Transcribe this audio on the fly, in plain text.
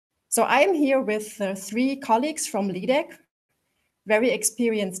So I'm here with 3 colleagues from Leadec, very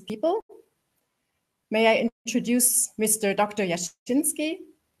experienced people. May I introduce Mr. Dr. Jaschinski,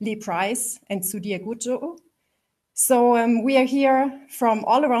 Lee Price, and Sudhir Gurtoo. So we are here from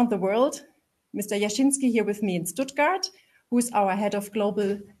all around the world. Mr. Jaschinski here with me in Stuttgart, who's our head of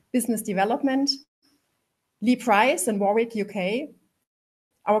global business development. Lee Price in Warwick, UK,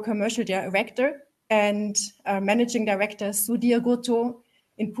 our commercial director, and managing director Sudhir Gurtoo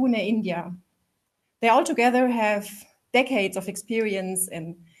in Pune, India. They all together have decades of experience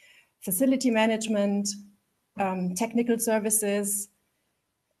in facility management, technical services,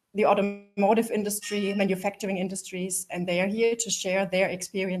 the automotive industry, manufacturing industries, and they are here to share their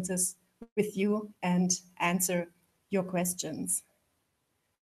experiences with you and answer your questions.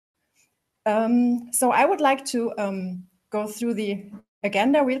 So I would like to go through the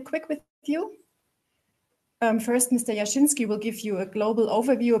agenda real quick with you. First, Mr. Jaschinski will give you a global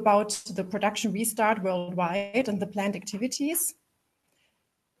overview about the production restart worldwide and the planned activities.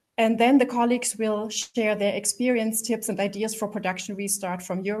 And then the colleagues will share their experience, tips, and ideas for production restart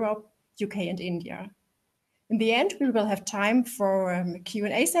from Europe, UK, and India. In the end, we will have time for a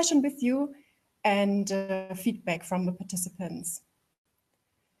Q&A session with you and feedback from the participants.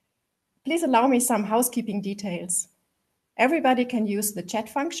 Please allow me some housekeeping details. Everybody can use the chat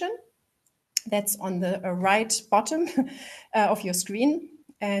function. That's on the right bottom of your screen,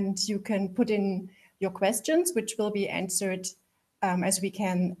 and you can put in your questions, which will be answered as we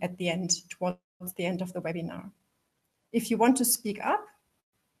can at the end, towards the end of the webinar. If you want to speak up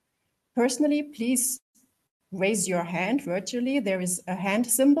personally, please raise your hand virtually. There is a hand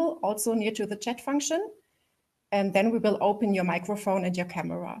symbol also near to the chat function, and then we will open your microphone and your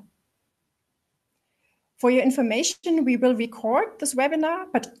camera. For your information, we will record this webinar,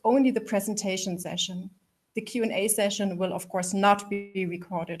 but only the presentation session. The Q&A session will, of course, not be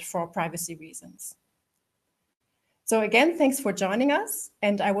recorded for privacy reasons. So again, thanks for joining us.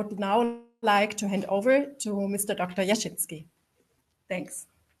 And I would now like to hand over to Mr. Dr. Jaschinski. Thanks.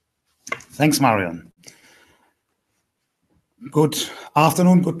 Thanks, Marion. Good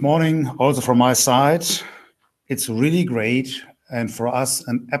afternoon, good morning, also from my side. It's really great, and for us,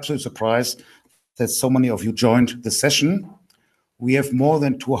 an absolute surprise that so many of you joined the session. We have more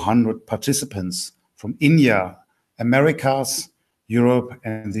than 200 participants from India, Americas, Europe,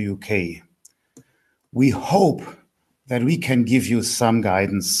 and the UK. We hope that we can give you some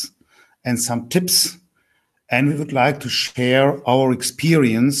guidance and some tips, and we would like to share our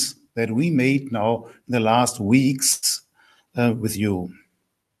experience that we made now in the last weeks with you.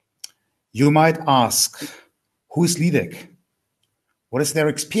 You might ask, who is Leadec? What is their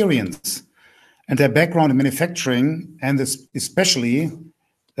experience and their background in manufacturing, and especially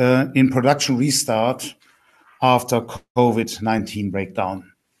in production restart after COVID-19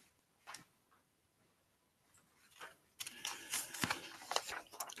 breakdown?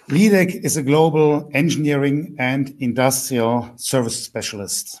 Leadec is a global engineering and industrial service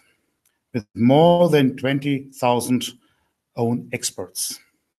specialist with more than 20,000 own experts.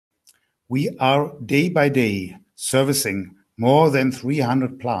 We are day by day servicing more than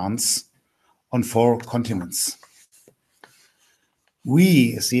 300 plants on 4 continents.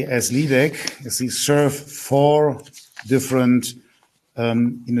 We, as Leadec, serve 4 different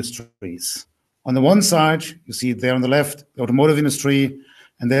industries. On the one side, you see there on the left, the automotive industry,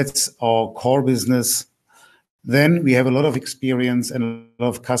 and that's our core business. Then we have a lot of experience and a lot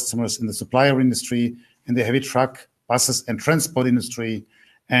of customers in the supplier industry, in the heavy truck, buses, and transport industry,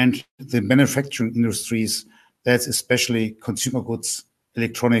 and the manufacturing industries. That's especially consumer goods,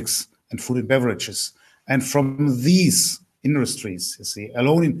 electronics, and food and beverages. And from these industries, you see,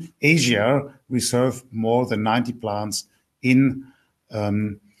 alone in Asia, we serve more than 90 plants in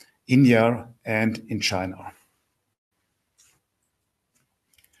India and in China.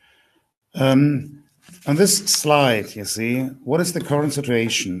 On this slide, you see, what is the current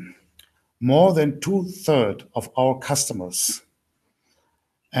situation? More than 2/3 of our customers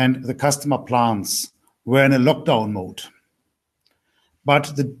and the customer plants were in a lockdown mode.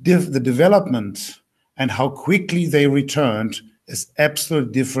 But the development and how quickly they returned is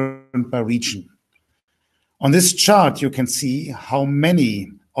absolutely different by region. On this chart, you can see how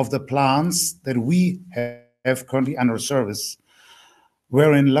many of the plants that we have currently under service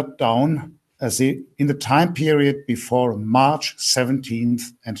were in lockdown in the time period before March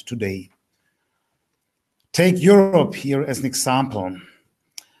 17th and today. Take Europe here as an example.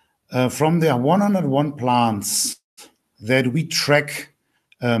 From the 101 plants that we track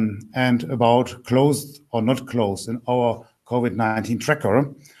and about closed or not closed in our COVID-19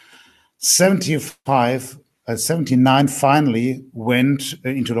 tracker, 75 79 finally went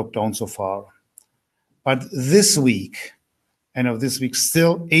into lockdown so far. But this week, and of this week,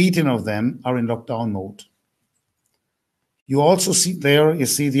 still 18 of them are in lockdown mode. You also see there, you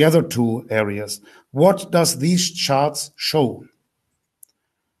see the other two areas. What does these charts show?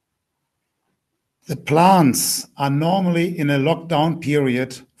 The plants are normally in a lockdown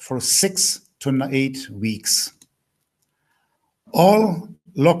period for 6 to 8 weeks. All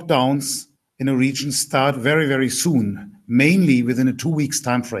lockdowns in a region start very, very soon, mainly within a 2 weeks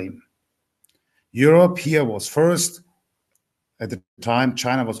time frame. Europe here was first. At the time,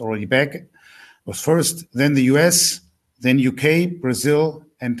 China was already back, was first, then the US, then UK, Brazil,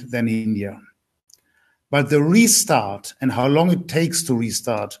 and then India. But the restart and how long it takes to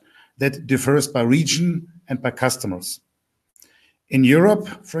restart, that differs by region and by customers. In Europe,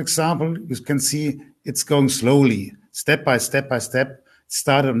 for example, you can see it's going slowly, step by step by step. It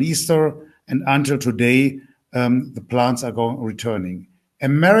started on Easter, and until today, the plants are returning.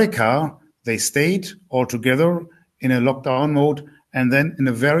 America, they stayed all together in a lockdown mode, and then in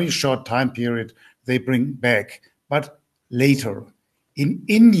a very short time period, they bring back, but later. In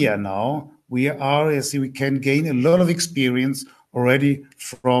India now, we can gain a lot of experience already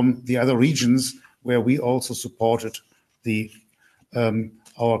from the other regions where we also supported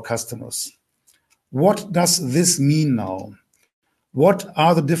our customers. What does this mean now? What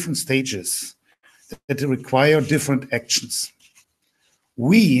are the different stages that require different actions?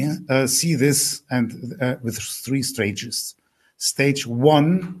 We see this with 3 stages. Stage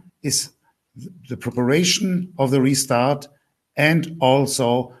 1 is the preparation of the restart and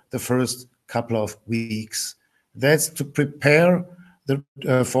also the first couple of weeks. That's to prepare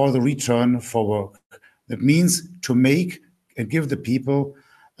for the return for work. That means to make and give the people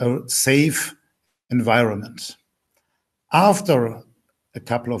a safe environment. After a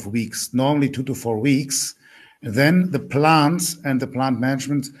couple of weeks, normally 2 to 4 weeks, then the plants and the plant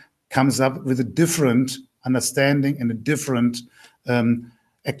management comes up with a different understanding and a different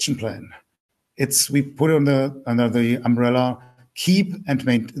action plan. We put under the umbrella, keep and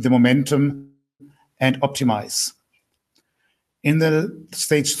maintain the momentum and optimize. In the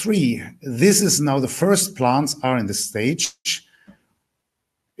stage 3, this is now the first plants are in this stage.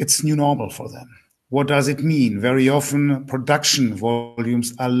 It's new normal for them. What does it mean? Very often production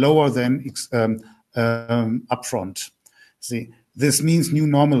volumes are lower than upfront. See, this means new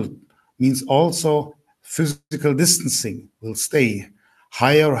normal, means also physical distancing will stay.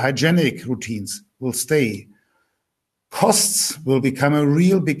 Higher hygienic routines will stay. Costs will become a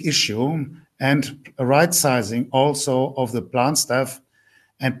real big issue, and a right sizing also of the plant staff.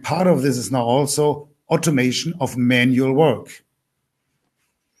 And part of this is now also automation of manual work.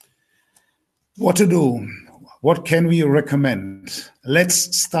 What to do? What can we recommend?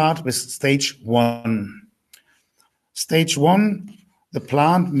 Let's start with stage 1. Stage 1, the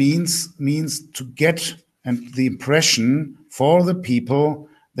plant means to get and the impression for the people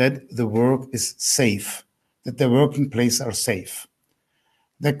that the work is safe, that the working places are safe.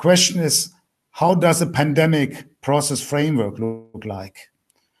 The question is, how does a pandemic process framework look like?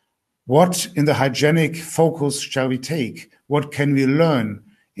 What in the hygienic focus shall we take? What can we learn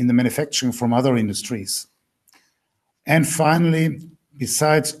in the manufacturing from other industries? And finally,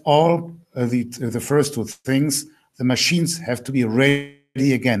 besides all the first 2 things, the machines have to be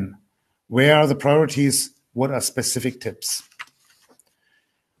ready again. Where are the priorities? What are specific tips?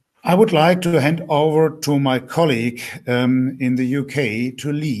 I would like to hand over to my colleague in the UK,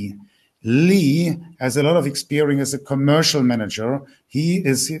 to Lee. Lee has a lot of experience as a commercial manager. He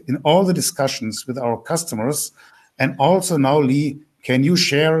is in all the discussions with our customers. And also now, Lee, can you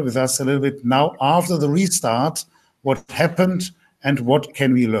share with us a little bit now after the restart, what happened and what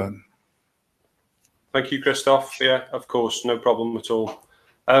can we learn? Thank you, Christoph. Yeah, of course, no problem at all.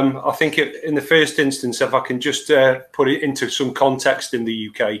 I think in the first instance, if I can just put it into some context in the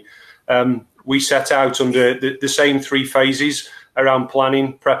UK, we set out under the same 3 phases around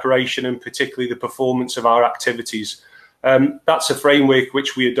planning, preparation, and particularly the performance of our activities. That's a framework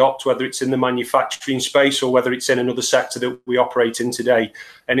which we adopt, whether it's in the manufacturing space or whether it's in another sector that we operate in today.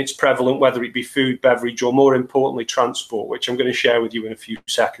 And it's prevalent, whether it be food, beverage, or more importantly, transport, which I'm going to share with you in a few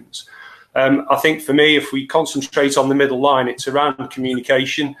seconds. I think for me, if we concentrate on the middle line, it's around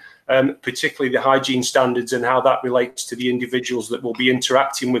communication, particularly the hygiene standards and how that relates to the individuals that will be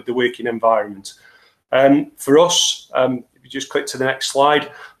interacting with the working environment. For us, if you just click to the next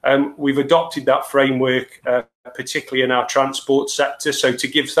slide, we've adopted that framework, particularly in our transport sector. So to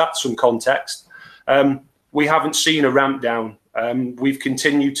give that some context, we haven't seen a ramp down. We've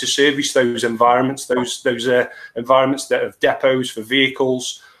continued to service those environments, those environments that have depots for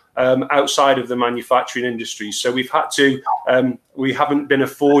vehicles. outside of the manufacturing industry. So we've had to, we haven't been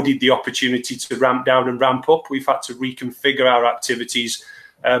afforded the opportunity to ramp down and ramp up. We've had to reconfigure our activities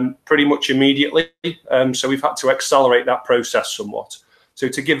pretty much immediately. So we've had to accelerate that process somewhat. So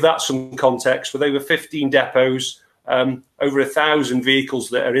to give that some context, with over 15 depots, over 1,000 vehicles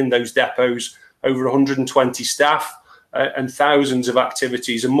that are in those depots, over 120 staff, and thousands of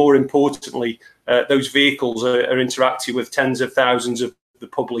activities, and more importantly, those vehicles are interacting with tens of thousands of the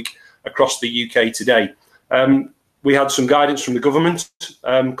public across the UK today. We had some guidance from the government.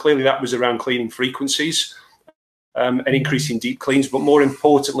 Clearly that was around cleaning frequencies and increasing deep cleans, but more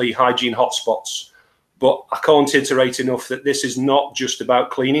importantly, hygiene hotspots. But I can't iterate enough that this is not just about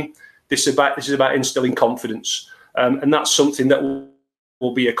cleaning. This is about instilling confidence. And that's something that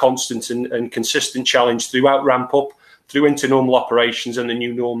will be a constant and consistent challenge throughout ramp up, through into normal operations and the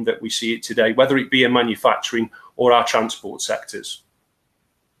new norm that we see it today, whether it be in manufacturing or our transport sectors.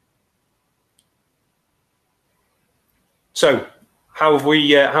 So how have we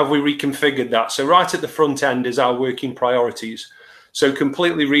reconfigured that? So right at the front end is our working priorities. So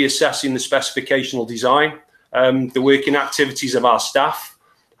completely reassessing the specificational design, the working activities of our staff,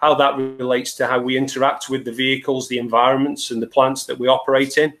 how that relates to how we interact with the vehicles, the environments and the plants that we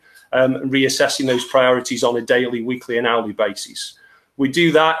operate in, and reassessing those priorities on a daily, weekly and hourly basis. We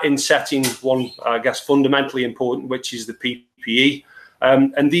do that in setting one, I guess, fundamentally important, which is the PPE.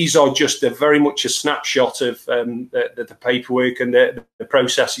 And these are just very much a snapshot of the paperwork and the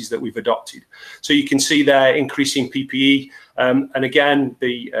processes that we've adopted. So you can see there increasing PPE, and again,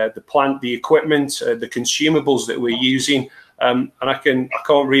 the plant, the equipment, the consumables that we're using. And I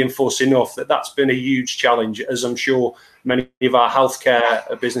can't reinforce enough that that's been a huge challenge, as I'm sure many of our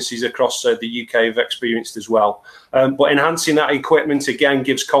healthcare businesses across the UK have experienced as well. But enhancing that equipment, again,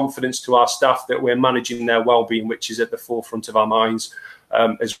 gives confidence to our staff that we're managing their well-being, which is at the forefront of our minds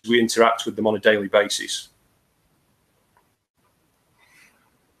as we interact with them on a daily basis.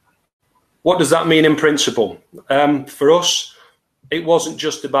 What does that mean in principle? For us, it wasn't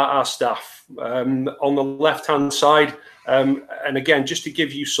just about our staff. On the left-hand side, and again, just to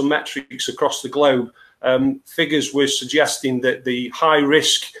give you some metrics across the globe, figures were suggesting that the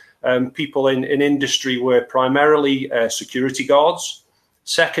high-risk people in industry were primarily security guards.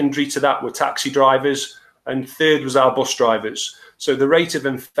 Secondary to that were taxi drivers, and third was our bus drivers. So the rate of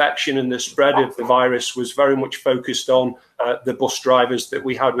infection and the spread of the virus was very much focused on the bus drivers that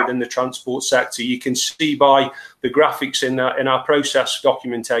we had within the transport sector. You can see by the graphics in our process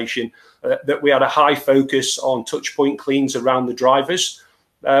documentation that we had a high focus on touch point cleans around the drivers.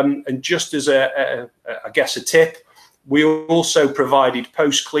 And just as I guess a tip, we also provided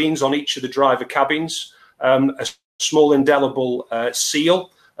post cleans on each of the driver cabins, a small indelible seal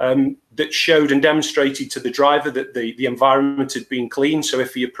that showed and demonstrated to the driver that the environment had been clean. So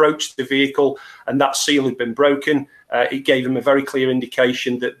if he approached the vehicle and that seal had been broken, it gave him a very clear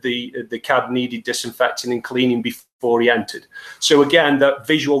indication that the cab needed disinfecting and cleaning before he entered. So again, that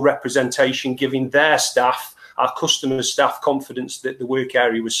visual representation giving their staff, our customers' staff, confidence that the work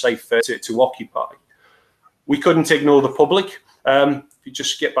area was safe to occupy. We couldn't ignore the public. If you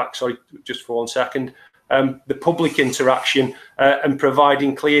just skip back, sorry, just for 1 second. The public interaction and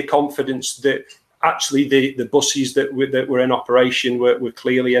providing clear confidence that actually the buses that were in operation were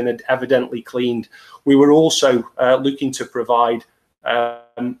clearly and evidently cleaned. We were also looking to provide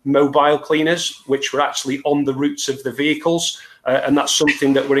mobile cleaners, which were actually on the routes of the vehicles, and that's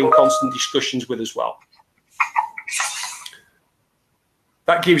something that we're in constant discussions with as well.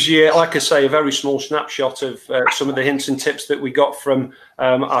 That gives you, like I say, a very small snapshot of some of the hints and tips that we got from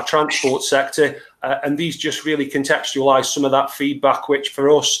our transport sector. And these just really contextualize some of that feedback, which for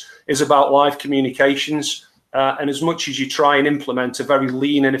us is about live communications. And as much as you try and implement a very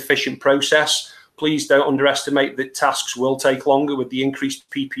lean and efficient process, please don't underestimate that tasks will take longer with the increased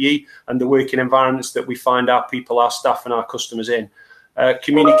PPE and the working environments that we find our people, our staff and our customers in.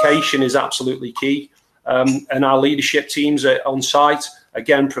 Communication is absolutely key. And our leadership teams are on site,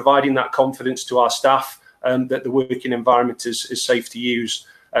 again, providing that confidence to our staff that the working environment is safe to use.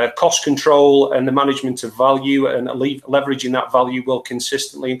 Cost control and the management of value and leveraging that value will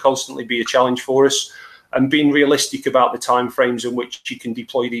consistently and constantly be a challenge for us, and being realistic about the timeframes in which you can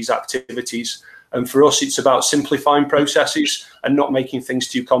deploy these activities. And for us, it's about simplifying processes and not making things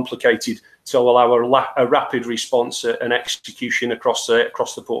too complicated to allow a rapid response and execution across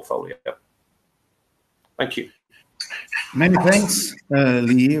the portfolio. Thank you. Many thanks,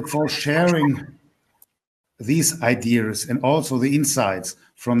 Lee, for sharing these ideas and also the insights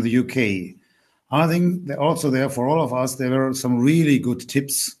from the UK. I think that also there for all of us, there were some really good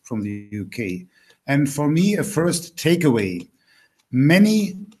tips from the UK. And for me, a first takeaway,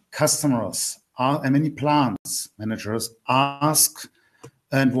 many customers and many plants managers ask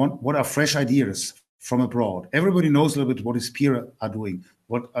and want what are fresh ideas from abroad. Everybody knows a little bit what his peers are doing,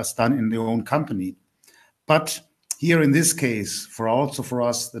 what is done in their own company. But here in this case, for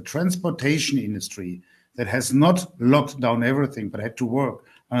us, the transportation industry that has not locked down everything, but had to work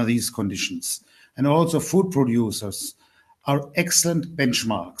under these conditions. And also food producers are excellent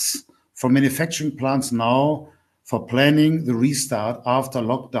benchmarks for manufacturing plants now, for planning the restart after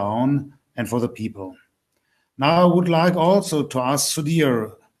lockdown and for the people. Now I would like also to ask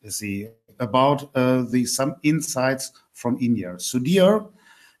Sudhir about some insights from India. Sudhir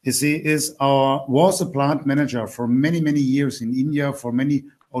was a plant manager for many, many years in India for many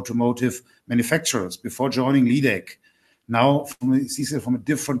automotive manufacturers before joining Leadec. Now,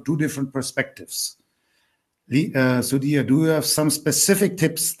 from two different perspectives. Sudhir, do you have some specific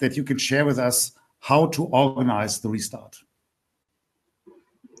tips that you can share with us how to organize the restart?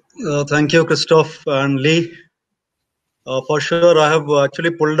 Thank you, Christoph and Lee. For sure, I have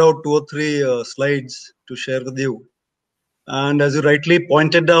actually pulled out 2 or 3 slides to share with you. And as you rightly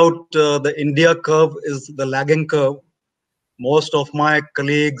pointed out, the India curve is the lagging curve. Most of my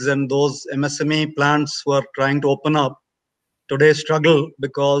colleagues and those MSME plants who are trying to open up today struggle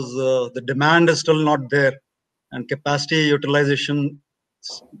because the demand is still not there and capacity utilization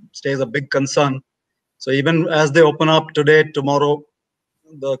stays a big concern. So even as they open up today, tomorrow,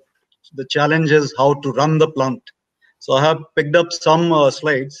 the challenge is how to run the plant. So I have picked up some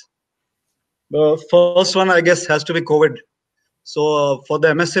slides. The first one, I guess, has to be COVID. So for the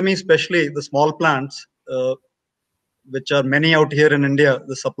MSME, especially the small plants, which are many out here in India,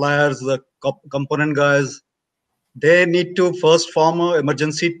 the suppliers, the component guys, they need to first form an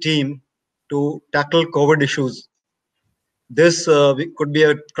emergency team to tackle COVID issues. This could be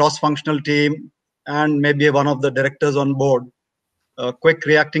a cross-functional team and maybe one of the directors on board. A quick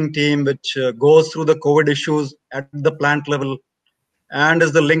reacting team which goes through the COVID issues at the plant level and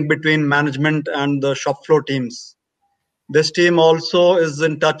is the link between management and the shop floor teams. This team also is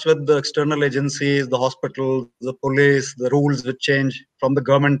in touch with the external agencies, the hospitals, the police, the rules which change from the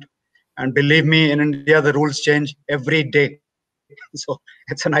government. And believe me, in India, the rules change every day. So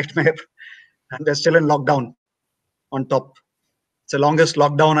it's a nightmare. And we're still in lockdown on top. It's the longest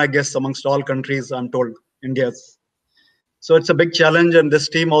lockdown, I guess, amongst all countries, I'm told, India's. So it's a big challenge. And this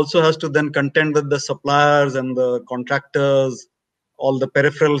team also has to then contend with the suppliers and the contractors, all the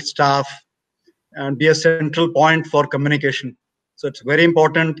peripheral staff, and be a central point for communication. So it's very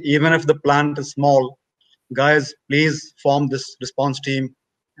important, even if the plant is small, guys, please form this response team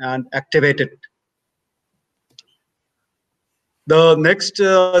and activate it. The next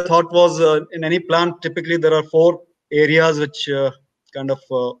thought was in any plant, typically there are 4 areas which kind of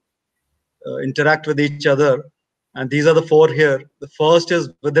interact with each other. And these are the 4 here. The first is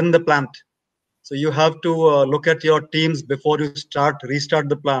within the plant. So you have to look at your teams before you restart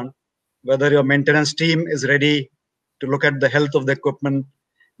the plant, whether your maintenance team is ready to look at the health of the equipment,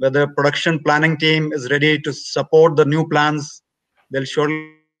 whether production planning team is ready to support the new plans. They'll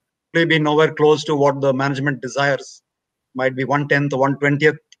surely be nowhere close to what the management desires. Might be 1/10 or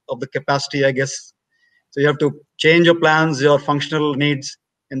 1/20th of the capacity, I guess. So you have to change your plans, your functional needs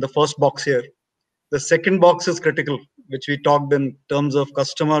in the first box here. The second box is critical, which we talked in terms of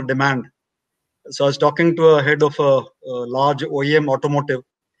customer demand. So I was talking to a head of a large OEM automotive,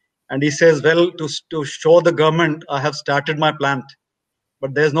 and he says, well, to show the government, I have started my plant,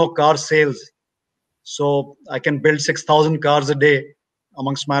 but there's no car sales. So I can build 6,000 cars a day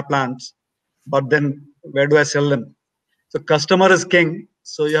amongst my plants, but then where do I sell them? So customer is king.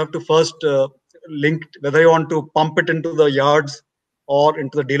 So you have to first link whether you want to pump it into the yards or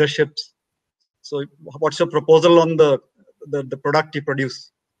into the dealerships. So what's your proposal on the product you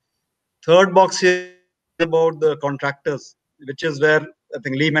produce? Third box here is about the contractors, which is where I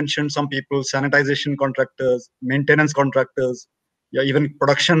think Lee mentioned some people, sanitization contractors, maintenance contractors, yeah, even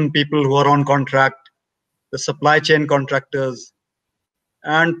production people who are on contract, the supply chain contractors,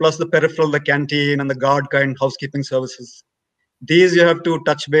 and plus the peripheral, the canteen and the guard kind housekeeping services. These you have to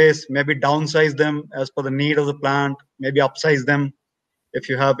touch base, maybe downsize them as per the need of the plant, maybe upsize them if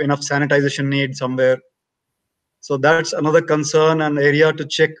you have enough sanitization need somewhere. So that's another concern and area to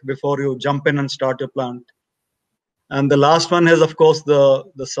check before you jump in and start your plant. And the last one is, of course, the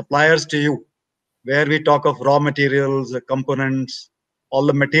suppliers to you, where we talk of raw materials, the components, all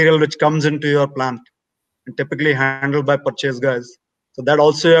the material which comes into your plant and typically handled by purchase guys. So that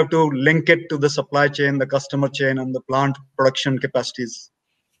also you have to link it to the supply chain, the customer chain, and the plant production capacities.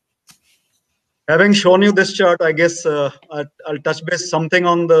 Having shown you this chart, I guess I'll touch base something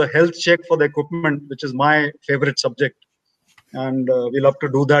on the health check for the equipment, which is my favorite subject. and we love to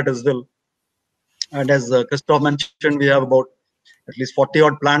do that as well. And as Christoph mentioned, we have about at least 40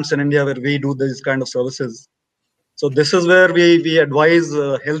 odd plants in India where we do these kind of services. So this is where we advise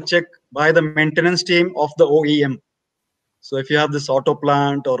health check by the maintenance team of the OEM. So if you have this auto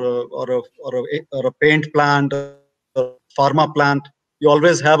plant or a paint plant or pharma plant, you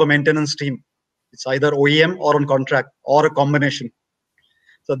always have a maintenance team. It's either OEM or on contract or a combination.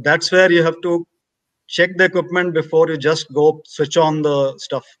 So that's where you have to check the equipment before you just go switch on the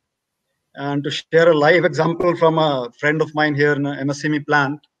stuff. And to share a live example from a friend of mine here in an MSME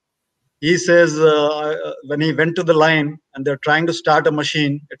plant, he says when he went to the line and they're trying to start a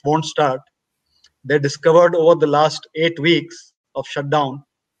machine, it won't start. They discovered over the last 8 weeks of shutdown,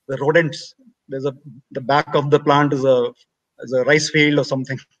 the rodents. The back of the plant is a rice field or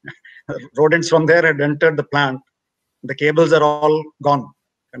something. Rodents from there had entered the plant. The cables are all gone,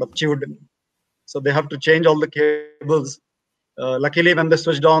 kind of chewed. So they have to change all the cables. Luckily, when they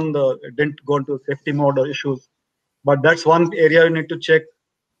switched on, it didn't go into safety mode or issues. But that's one area you need to check.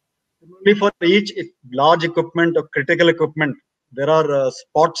 Only for each large equipment or critical equipment, there are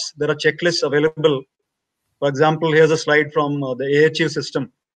spots, there are checklists available. For example, here's a slide from the AHU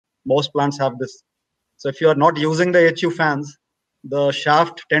system. Most plants have this. So if you are not using the AHU fans, the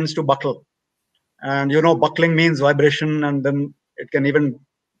shaft tends to buckle. And you know, buckling means vibration, and then it can even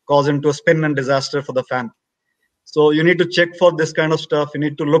cause into a spin and disaster for the fan. So you need to check for this kind of stuff. You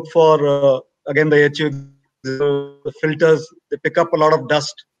need to look for, again, the AHU, the filters, they pick up a lot of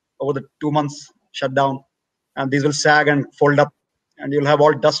dust over the 2 months shutdown. And these will sag and fold up, and you'll have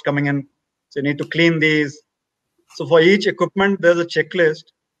all dust coming in. So you need to clean these. So for each equipment, there's a checklist.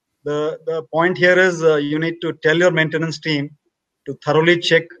 The point here is you need to tell your maintenance team to thoroughly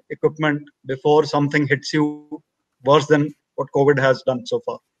check equipment before something hits you worse than what COVID has done so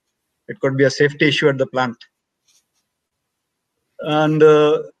far. It could be a safety issue at the plant. And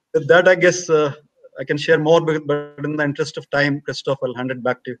with that, I guess I can share more, but in the interest of time, Christoph, I'll hand it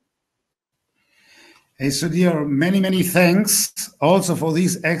back to you. Hey, Sudhir, many, many thanks also for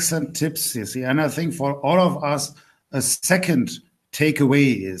these excellent tips, you see. And I think for all of us, a second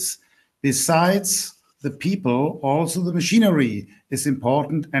takeaway is, besides the people, also the machinery is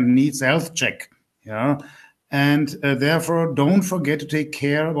important and needs health check. Yeah. And therefore, don't forget to take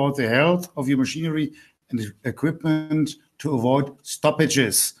care about the health of your machinery and equipment to avoid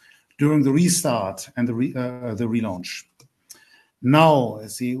stoppages during the restart and the relaunch. Now,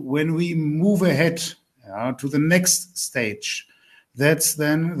 see, when we move ahead to the next stage, that's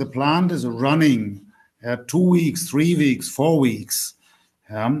then the plant is running 2 weeks, 3 weeks, 4 weeks.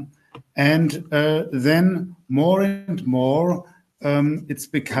 And then more and more, it's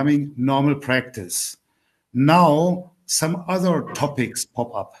becoming normal practice. Now, some other topics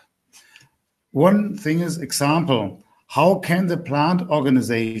pop up. One thing is, example, how can the plant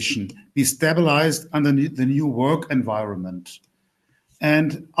organization be stabilized under the new work environment?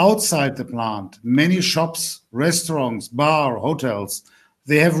 And outside the plant, many shops, restaurants, bar, hotels,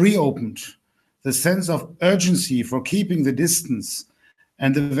 they have reopened. The sense of urgency for keeping the distance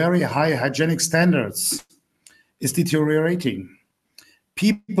and the very high hygienic standards is deteriorating.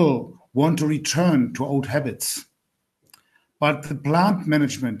 People want to return to old habits. But the plant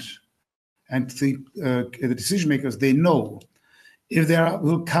management and the decision makers, they know if there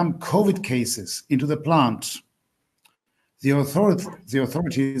will come COVID cases into the plant, the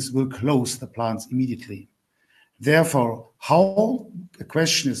authorities will close the plants immediately. Therefore, the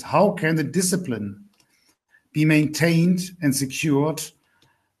question is, how can the discipline be maintained and secured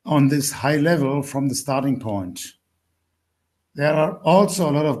on this high level from the starting point? There are also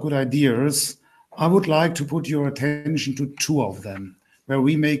a lot of good ideas. I would like to put your attention to 2 of them, where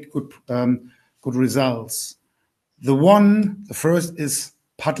we make good results. The first is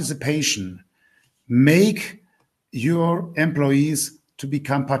participation. Make your employees to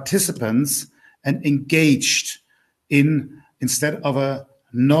become participants and engaged instead of a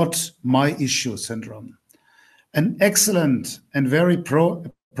not my issue syndrome. An excellent and very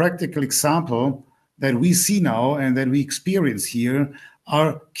practical example that we see now and that we experience here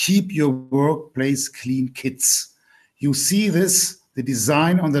are keep your workplace clean kits. You see this, the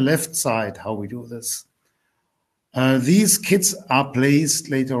design on the left side, how we do this. These kits are placed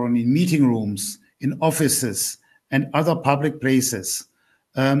later on in meeting rooms, in offices, and other public places,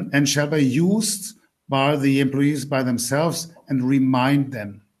 and shall be used by the employees by themselves and remind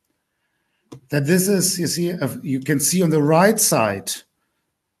them that this is, you can see on the right side,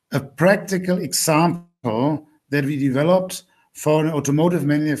 a practical example that we developed for an automotive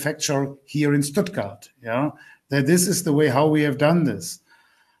manufacturer here in Stuttgart, that this is the way how we have done this.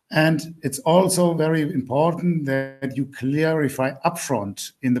 And it's also very important that you clarify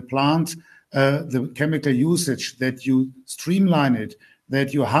upfront in the plant the chemical usage, that you streamline it,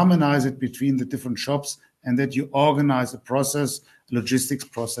 that you harmonize it between the different shops, and that you organize a process, logistics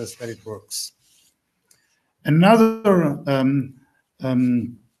process, that it works. Another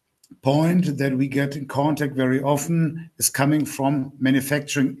point that we get in contact very often is coming from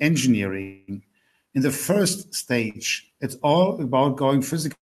manufacturing engineering. In the first stage, it's all about going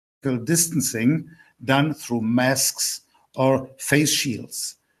physical distancing done through masks or face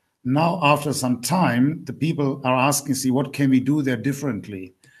shields. Now, after some time, the people are asking, see, what can we do there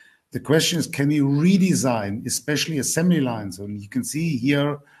differently? The question is, can we redesign, especially assembly lines? And you can see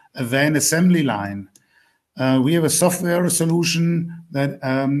here a van assembly line. We have a software solution that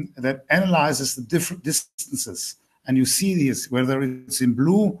analyzes the different distances. And you see these, whether it's in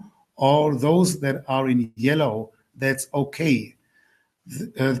blue or those that are in yellow, that's okay.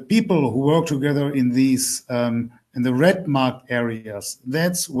 People who work together in these, in the red marked areas,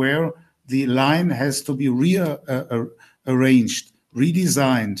 that's where the line has to be rearranged,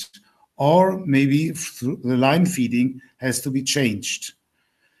 redesigned, or maybe the line feeding has to be changed.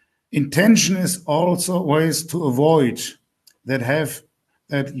 Intention is also ways to avoid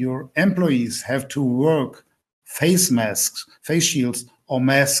that your employees have to work face masks, face shields, or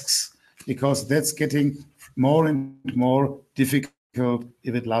masks, because that's getting more and more difficult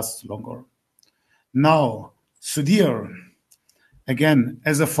if it lasts longer. Now, Sudhir, again,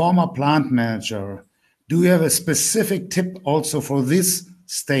 as a former plant manager, do you have a specific tip also for this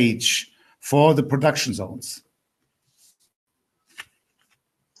stage for the production zones?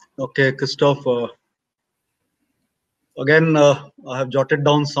 Okay, Christoph. Again, I have jotted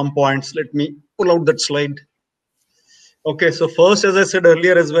down some points. Let me pull out that slide. Okay, so first, as I said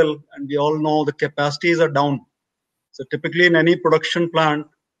earlier as well, and we all know the capacities are down. So typically in any production plant,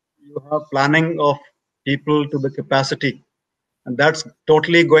 you have planning of people to the capacity, and that's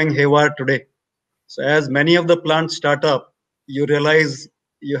totally going haywire today. So as many of the plants start up, you realize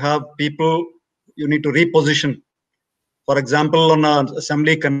you have people you need to reposition. For example, on an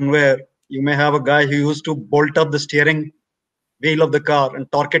assembly conveyor, you may have a guy who used to bolt up the steering wheel of the car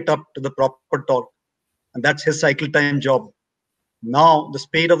and torque it up to the proper torque. And that's his cycle time job. Now, the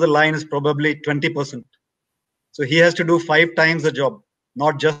speed of the line is probably 20%. So he has to do 5 times the job,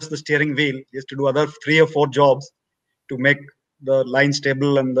 not just the steering wheel. He has to do other 3 or 4 jobs to make the line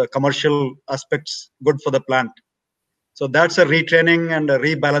stable and the commercial aspects good for the plant. So that's a retraining and a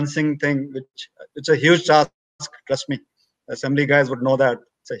rebalancing thing, which it's a huge task, trust me. Assembly guys would know that.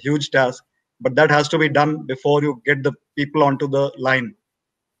 It's a huge task, but that has to be done before you get the people onto the line.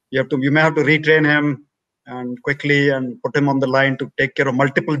 You may have to retrain him and quickly and put him on the line to take care of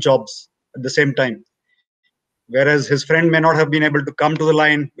multiple jobs at the same time. Whereas his friend may not have been able to come to the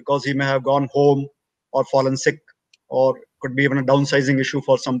line because he may have gone home or fallen sick, or could be even a downsizing issue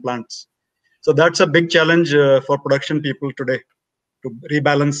for some plants. So that's a big challenge for production people today, to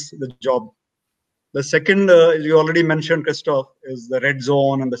rebalance the job. The second, you already mentioned, Christoph, is the red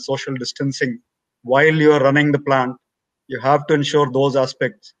zone and the social distancing. While you are running the plant, you have to ensure those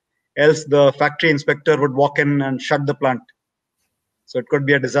aspects. Else the factory inspector would walk in and shut the plant. So it could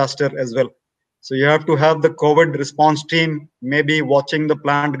be a disaster as well. So you have to have the COVID response team, maybe watching the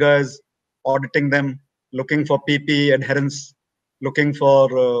plant guys, auditing them, looking for PPE adherence, looking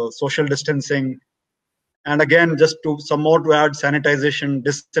for social distancing. And again, just to some more to add, sanitization,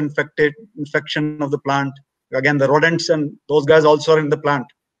 infection of the plant. Again, the rodents and those guys also are in the plant,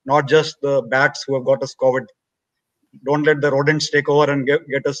 not just the bats who have got us COVID. Don't let the rodents take over and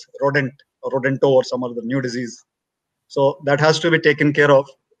get us rodent or rodento or some other new disease. So that has to be taken care of.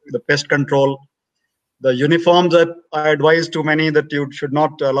 The pest control, the uniforms, that I advise to many that you should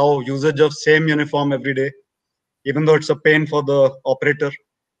not allow usage of same uniform every day, even though it's a pain for the operator.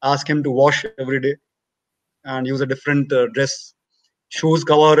 Ask him to wash every day and use a different dress. Shoes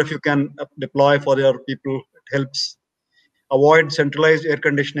cover, if you can deploy for your people, it helps. Avoid centralized air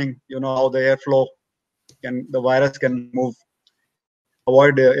conditioning. You know how the airflow the virus can move.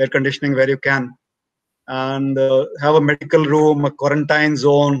 Avoid air conditioning where you can, and have a medical room, a quarantine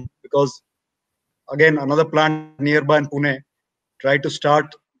zone, because again, another plant nearby in Pune tried to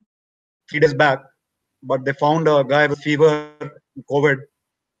start 3 days back, but they found a guy with fever, COVID,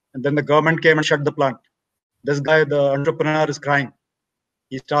 and then the government came and shut the plant. This guy, the entrepreneur, is crying.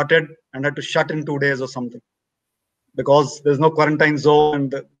 He started and had to shut in 2 days or something, because there's no quarantine zone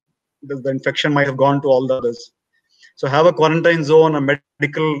and the infection might have gone to all the others. So have a quarantine zone, a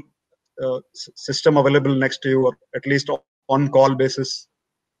medical system available next to you, or at least on call basis.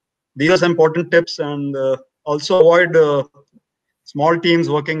 These are some important tips, and also avoid small teams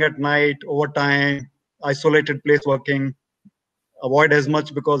working at night, overtime, isolated place working, avoid as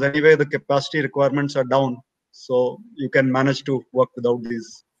much, because anyway the capacity requirements are down, so you can manage to work without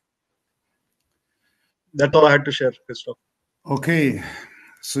these. That's all I had to share, Christoph. Okay,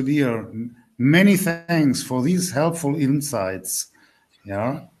 Sudhir, many thanks for these helpful insights.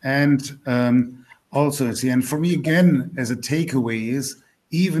 Yeah, and also, see, and for me again, as a takeaway is,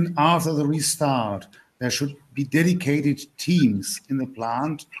 even after the restart, there should be dedicated teams in the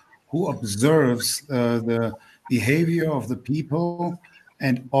plant who observes the behavior of the people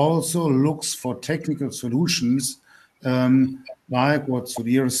and also looks for technical solutions, like what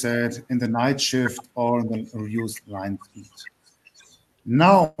Sudhir said, in the night shift or in the reduced line speed.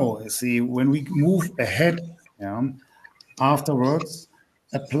 Now, see, when we move ahead, yeah, afterwards,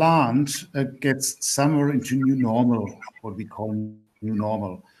 a plant gets somewhere into new normal, what we call new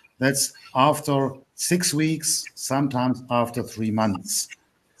normal. That's after 6 weeks, sometimes after 3 months.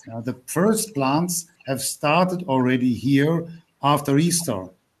 The first plants have started already here after Easter.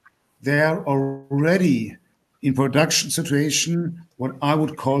 They are already in production situation, what I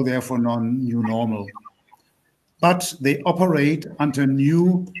would call therefore non-new normal. But they operate under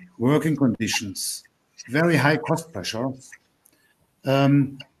new working conditions, very high cost pressure,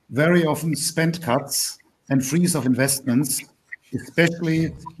 very often spend cuts and freeze of investments,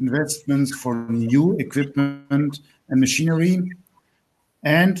 especially investments for new equipment and machinery,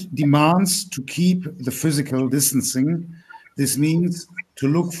 and demands to keep the physical distancing. This means to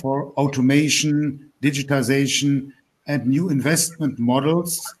look for automation, digitization, and new investment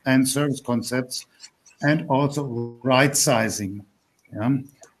models and service concepts, and also right sizing. Yeah.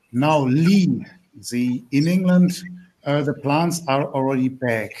 Now, Lee, in England, the plants are already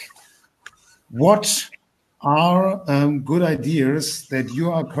back. What are good ideas that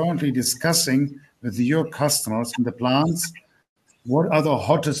you are currently discussing with your customers in the plants? What are the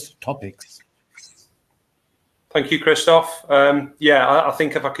hottest topics? Thank you, Christoph. Yeah, I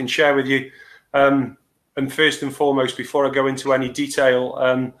think if I can share with you, and first and foremost, before I go into any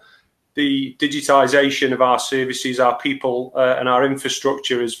detail, the digitization of our services, our people, and our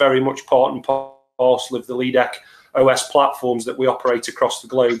infrastructure is very much part and parcel of the Leadec OS platforms that we operate across the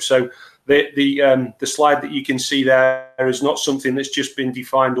globe. So the slide that you can see there is not something that's just been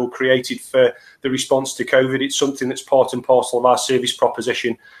defined or created for the response to COVID. It's something that's part and parcel of our service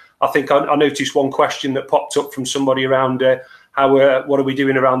proposition. I think I noticed one question that popped up from somebody around what are we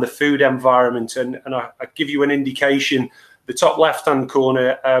doing around the food environment, and I give you an indication. The top left-hand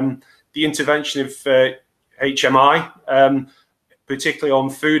corner, the intervention of HMI, particularly on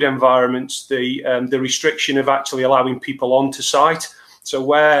food environments, the restriction of actually allowing people onto site. So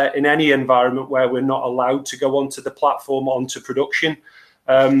where in any environment where we're not allowed to go onto the platform, onto production,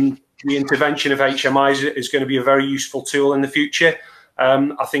 the intervention of HMI is going to be a very useful tool in the future.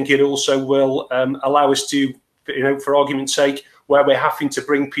 I think it also will allow us to, for argument's sake, where we're having to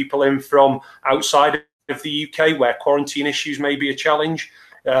bring people in from outside of the UK, where quarantine issues may be a challenge.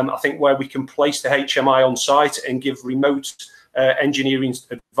 I think where we can place the HMI on site and give remote engineering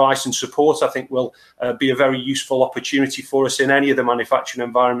advice and support, I think will be a very useful opportunity for us in any of the manufacturing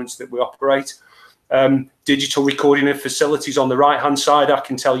environments that we operate. Digital recording of facilities on the right-hand side, I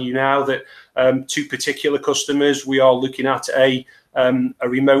can tell you now that two particular customers, we are looking at a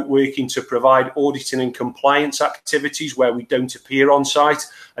remote working to provide auditing and compliance activities where we don't appear on site,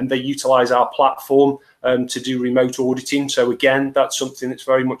 and they utilize our platform to do remote auditing. So again, that's something that's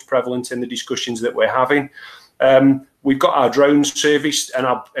very much prevalent in the discussions that we're having. We've got our drone service, and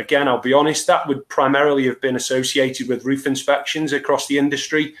I'll be honest, that would primarily have been associated with roof inspections across the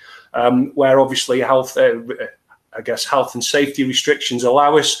industry, where obviously health and safety restrictions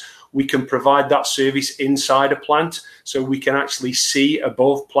allow us. We can provide that service inside a plant, so we can actually see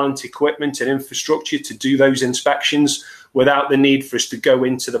above plant equipment and infrastructure to do those inspections without the need for us to go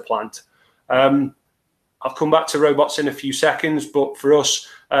into the plant. I'll come back to robots in a few seconds, but for us,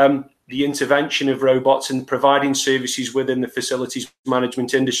 the intervention of robots and providing services within the facilities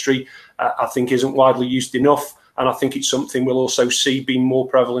management industry, I think isn't widely used enough, and I think it's something we'll also see being more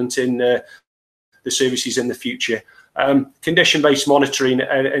prevalent in the services in the future. Condition-based monitoring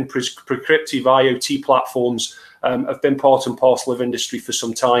and prescriptive IoT platforms have been part and parcel of industry for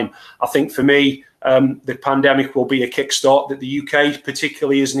some time. I think for me, the pandemic will be a kickstart that the UK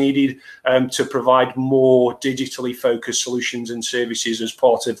particularly is needed to provide more digitally focused solutions and services as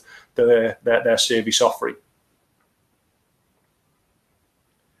part of their service offering.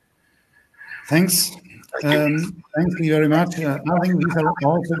 Thanks. Thank you very much. I think these are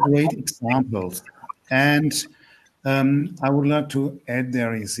also great examples. And I would like to add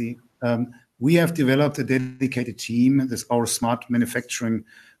there, you see, we have developed a dedicated team, this our smart manufacturing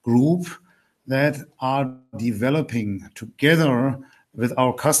group, that are developing together with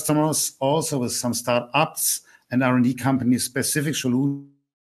our customers, also with some startups and R&D companies, specific solutions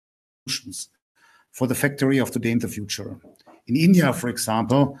for the factory of today and the future. In India, for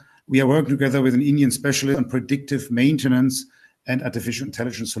example, we are working together with an Indian specialist on predictive maintenance and artificial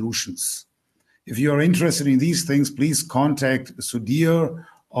intelligence solutions. If you are interested in these things, please contact Sudhir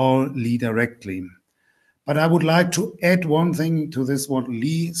or Lee directly. But I would like to add one thing to this, what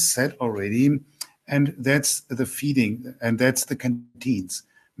Lee said already, and that's the feeding, and that's the canteens.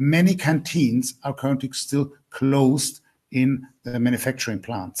 Many canteens are currently still closed in the manufacturing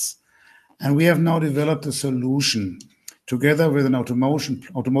plants. And we have now developed a solution together with an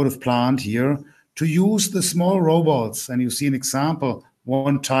automotive plant here to use the small robots. And you see an example,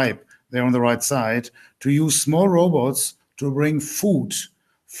 one type there on the right side, to use small robots to bring food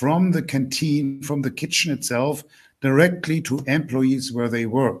from the canteen, from the kitchen itself, directly to employees where they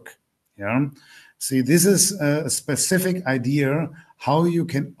work. Yeah. See, this is a specific idea how you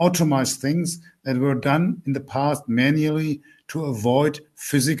can automate things that were done in the past manually to avoid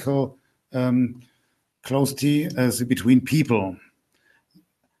physical closety between people.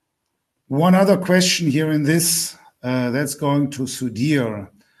 One other question here in this, that's going to Sudhir.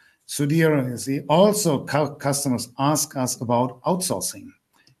 Sudhir, see, also customers ask us about outsourcing.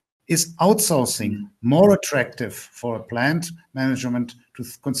 Is outsourcing more attractive for a plant management to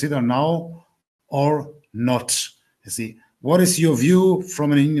consider now or not? You see, what is your view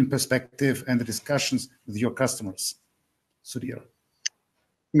from an Indian perspective and the discussions with your customers? Sudhir.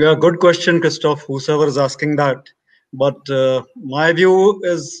 Yeah, good question, Christoph, whosoever is asking that. But my view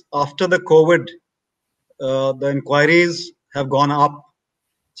is after the COVID, the inquiries have gone up.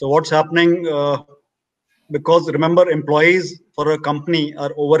 So what's happening, because remember, employees for a company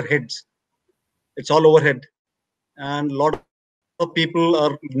are overheads. It's all overhead. And a lot of people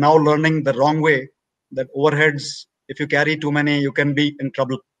are now learning the wrong way that overheads, if you carry too many, you can be in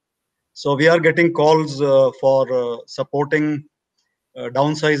trouble. So we are getting calls for supporting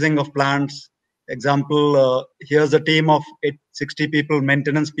downsizing of plants. Example, here's a team of 60 people,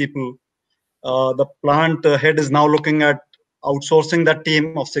 maintenance people. The plant head is now looking at outsourcing that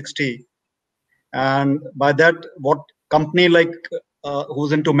team of 60. And by that, what company like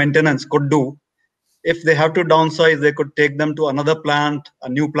who's into maintenance could do, if they have to downsize, they could take them to another plant, a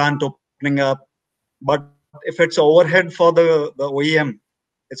new plant opening up. But if it's overhead for the OEM,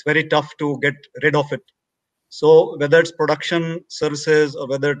 it's very tough to get rid of it. So whether it's production services or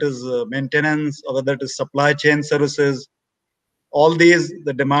whether it is maintenance or whether it is supply chain services, all these,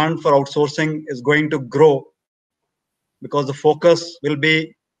 the demand for outsourcing is going to grow because the focus will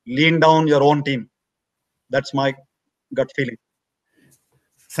be lean down your own team. That's my gut feeling.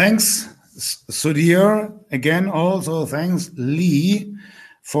 Thanks, Sudhir. Again, also thanks, Lee,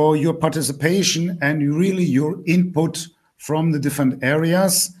 for your participation and really your input from the different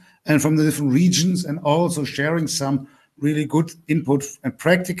areas and from the different regions, and also sharing some really good input and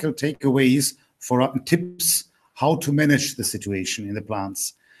practical takeaways for tips how to manage the situation in the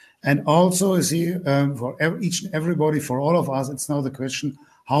plants. And also, you see, for each and everybody, for all of us, it's now the question,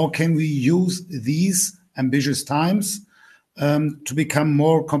 how can we use these ambitious times to become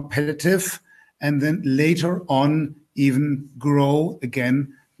more competitive and then later on even grow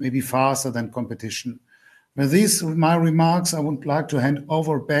again, maybe faster than competition. With these my remarks, I would like to hand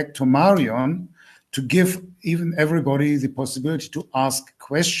over back to Marion to give even everybody the possibility to ask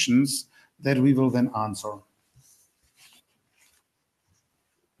questions that we will then answer.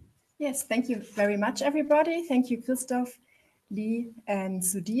 Yes, thank you very much, everybody. Thank you, Christoph, Lee, and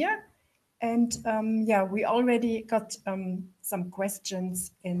Sudhir. And yeah, we already got some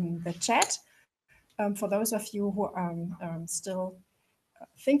questions in the chat. For those of you who are still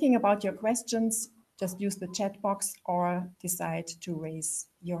thinking about your questions, just use the chat box or decide to raise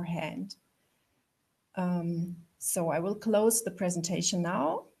your hand. So I will close the presentation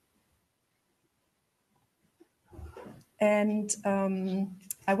now. And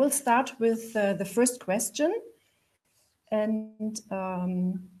I will start with the first question. And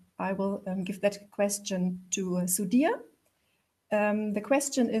I will give that question to Sudhir. The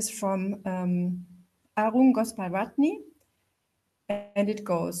question is from Arun Gospalwatni, and it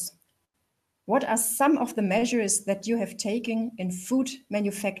goes, what are some of the measures that you have taken in food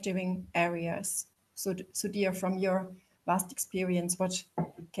manufacturing areas? So Sudhir, from your vast experience, what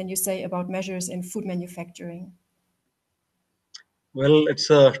can you say about measures in food manufacturing? Well, it's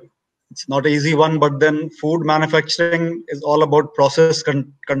not an easy one, but then food manufacturing is all about process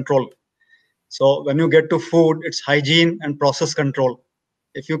control. So when you get to food, it's hygiene and process control.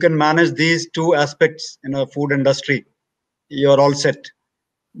 If you can manage these two aspects in a food industry, you're all set.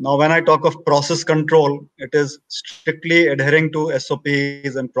 Now, when I talk of process control, it is strictly adhering to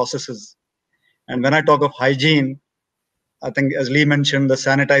SOPs and processes. And when I talk of hygiene, I think, as Lee mentioned, the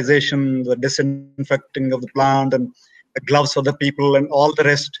sanitization, the disinfecting of the plant, and the gloves for the people, and all the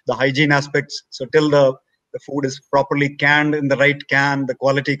rest, the hygiene aspects. So till the food is properly canned in the right can, the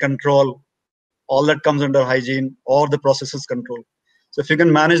quality control, all that comes under hygiene or the processes control. So if you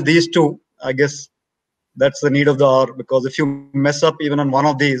can manage these two, I guess that's the need of the hour, because if you mess up even on one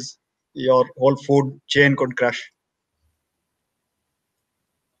of these, your whole food chain could crash.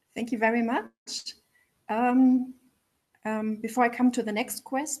 Thank you very much. Before I come to the next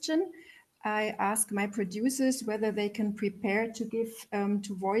question, I ask my producers whether they can prepare to give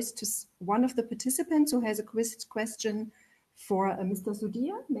to voice to one of the participants who has a question for Mr.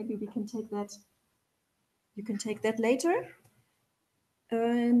 Sudhir. Maybe we can take that. You can take that later.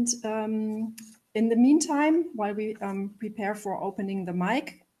 And in the meantime, while we prepare for opening the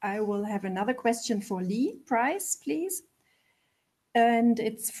mic, I will have another question for Lee Price, please. And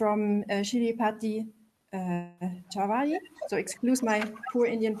it's from Shiripati Chawali. So excuse my poor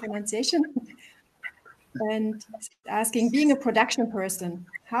Indian pronunciation. And asking, being a production person,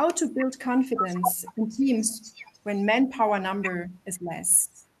 how to build confidence in teams when manpower number is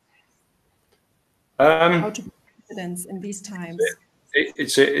less? How to build confidence in these times?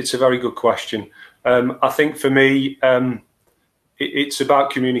 It's a very good question. I think for me, it's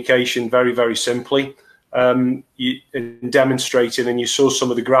about communication very, very simply. Demonstrating, and you saw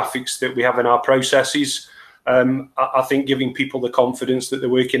some of the graphics that we have in our processes. I think giving people the confidence that the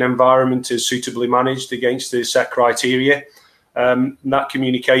working environment is suitably managed against the set criteria. That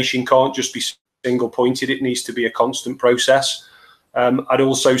communication can't just be single pointed, it needs to be a constant process. I'd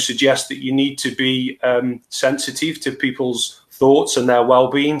also suggest that you need to be sensitive to people's thoughts and their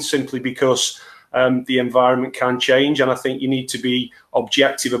well-being, simply because the environment can change, and I think you need to be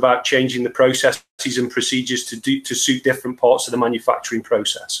objective about changing the processes and procedures to suit different parts of the manufacturing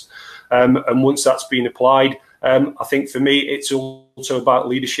process. And once that's been applied, I think for me it's also about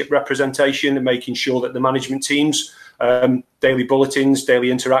leadership representation and making sure that the management teams, daily bulletins, daily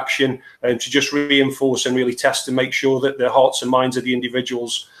interaction, to just reinforce and really test and make sure that the hearts and minds of the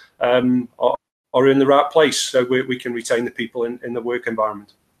individuals are in the right place, so we can retain the people in the work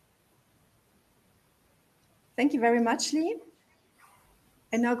environment. Thank you very much, Lee.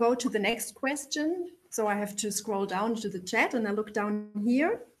 And now go to the next question. So I have to scroll down to the chat and I look down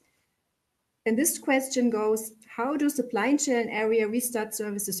here. And this question goes, how do supply chain area restart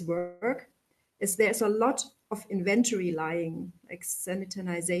services work? As there's a lot of inventory lying, like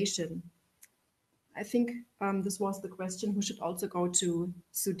sanitization. I think this was the question who should also go to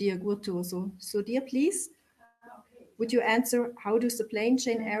Sudhir Gurtoo. So Sudhir, please, would you answer, how do supply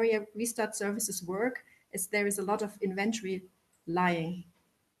chain area restart services work, as there is a lot of inventory lying?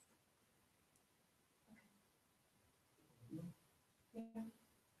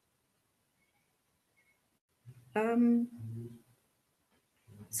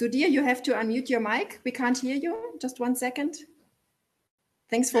 Sudhir, you have to unmute your mic. We can't hear you. Just 1 second.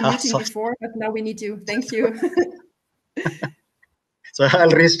 Thanks for muting before, but now we need you. Thank you. So I'll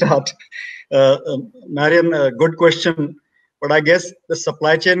restart. Marian, good question. But I guess the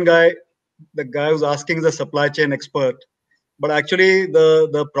supply chain guy, the guy who's asking is a supply chain expert. But actually,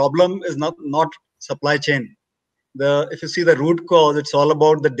 the problem is not supply chain. If you see the root cause, it's all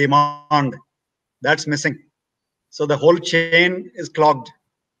about the demand. That's missing. So the whole chain is clogged.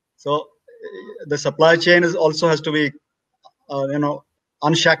 So the supply chain also has to be,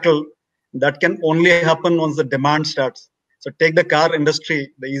 unshackled. That can only happen once the demand starts. So take the car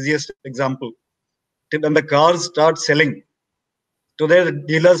industry, the easiest example. When the cars start selling, today the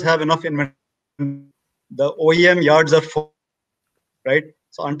dealers have enough inventory. The OEM yards are full, right?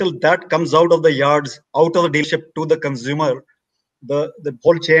 So until that comes out of the yards, out of the dealership to the consumer, the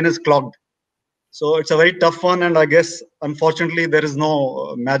whole chain is clogged. So it's a very tough one, and I guess unfortunately there is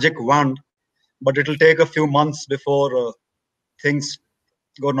no magic wand, but it will take a few months before things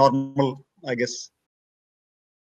go normal, I guess.